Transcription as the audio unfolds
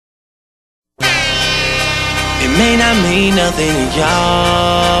It may not mean nothing to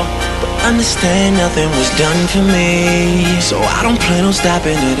y'all, but understand nothing was done for me. So I don't plan on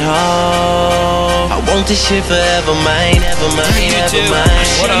stopping at all. I want this shit forever, mine, ever mine, ever mine.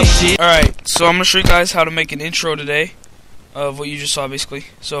 What up? Alright, so I'm gonna show you guys how to make an intro today of what you just saw, basically.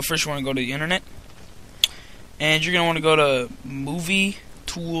 So first you want to go to the internet, and you're gonna want to go to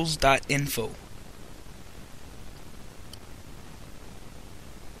movietools.info.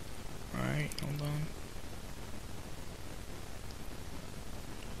 Alright, hold on.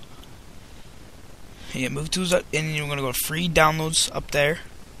 Yeah, movietools, and you're gonna go to free downloads up there.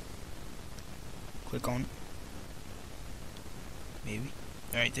 Click on it. Maybe.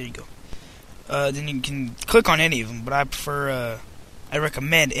 Alright, there you go. Then you can click on any of them, but I prefer, I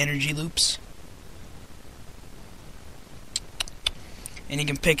recommend Energy Loops. And you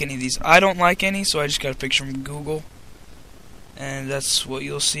can pick any of these. I don't like any, so I just got a picture from Google. And that's what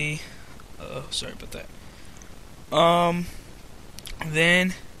you'll see. Sorry about that.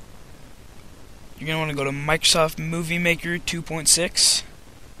 Then you're going to want to go to Microsoft Movie Maker 2.6.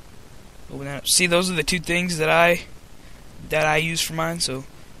 Open that up. See, those are the two things that I use for mine, so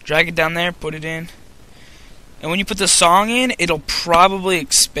drag it down there, put it in. And when you put the song in, it'll probably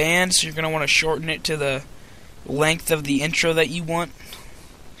expand, so you're going to want to shorten it to the length of the intro that you want.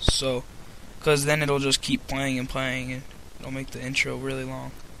 So, because then it'll just keep playing and playing, and it'll make the intro really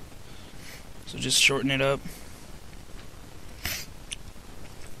long. So just shorten it up.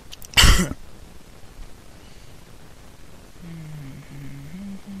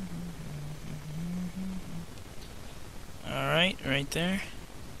 Alright, right there.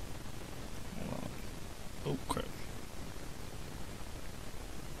 Oh crap.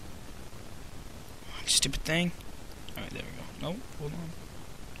 Stupid thing. Alright, there we go. Nope, hold on.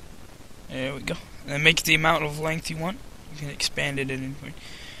 There we go. And then make the amount of length you want. You can expand it at any point.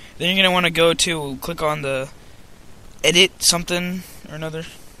 Then you're going to want to go to, click on the edit something or another.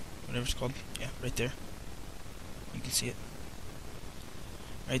 Whatever it's called. Yeah, right there. You can see it.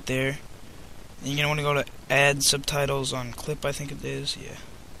 Right there. Then you're going to want to go to add subtitles on clip, I think it is. Yeah.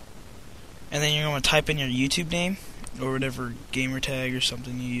 And then you're going to type in your YouTube name or whatever gamer tag or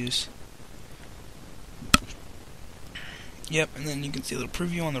something you use. Yep, and then you can see a little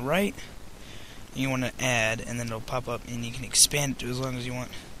preview on the right. And you want to add, and then it'll pop up, and you can expand it to as long as you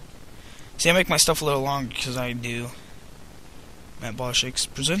want. See, I make my stuff a little longer because I do Matt Boshix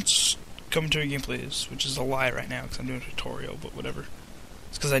presents commentary gameplays, which is a lie right now because I'm doing a tutorial, but whatever.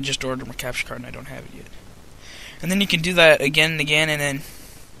 It's because I just ordered my capture card and I don't have it yet. And then you can do that again and again, and then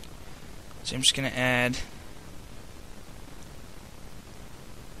so I'm just gonna add.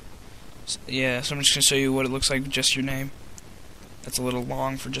 Yeah, so I'm just gonna show you what it looks like with just your name. That's a little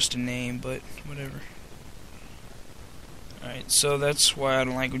long for just a name, but whatever. Alright, so that's why I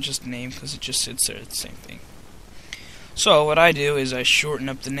don't like with just a name, because it just sits there, it's the same thing. So what I do is I shorten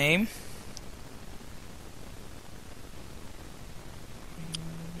up the name.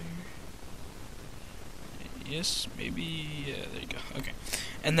 Yes, maybe, yeah, there you go, okay.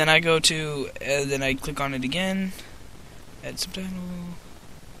 And then I go to, then I click on it again, add subtitle,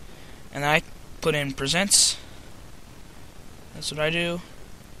 and I put in presents. That's what I do.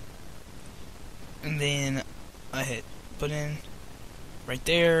 And then I hit put in right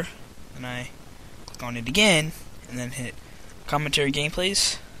there, and I click on it again, and then hit commentary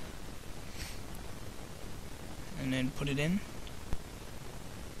gameplays, and then put it in.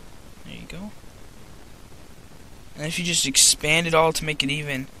 There you go. And if you just expand it all to make it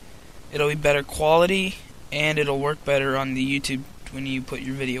even, it'll be better quality, and it'll work better on the YouTube when you put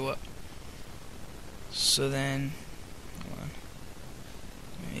your video up. So then, hold on.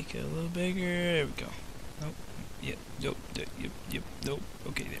 Make it a little bigger. There we go. Nope. Yep. Nope.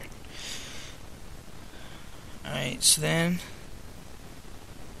 Okay, there. Alright, so then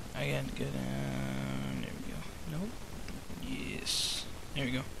I gotta go down. There we go. Nope. Yes. There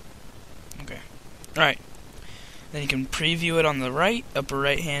we go. Okay. Alright. Then you can preview it on the right, upper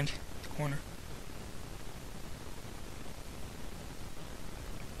right hand corner.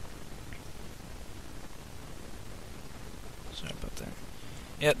 Sorry about that.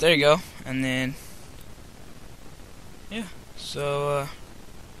 Yep, there you go. And then, yeah, so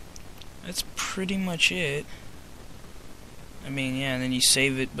that's pretty much it. I mean, yeah, and then you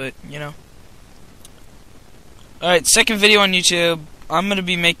save it, but, you know. Alright, second video on YouTube. I'm going to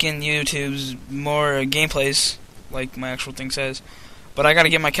be making YouTube's more gameplays, like my actual thing says. But I got to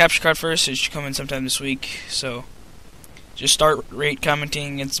get my capture card first. It should come in sometime this week. So, just start, rate,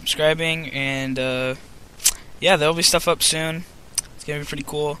 commenting, and subscribing. And, yeah, there'll be stuff up soon. It's going to be pretty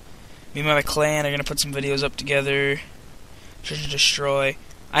cool. Me and my clan are going to put some videos up together. Treasure Destroy.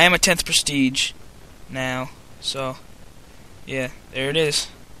 I am a 10th Prestige now. So, yeah, there it is.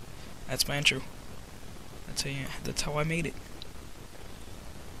 That's my intro. That's how I made it.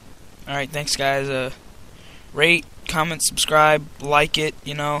 Alright, thanks guys. Rate, comment, subscribe, like it,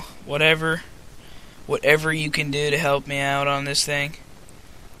 you know, whatever you can do to help me out on this thing,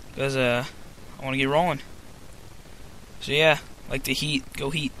 because I want to get rolling. So yeah, like the Heat,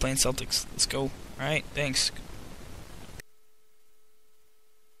 go Heat, playing Celtics. Let's go. Alright, thanks.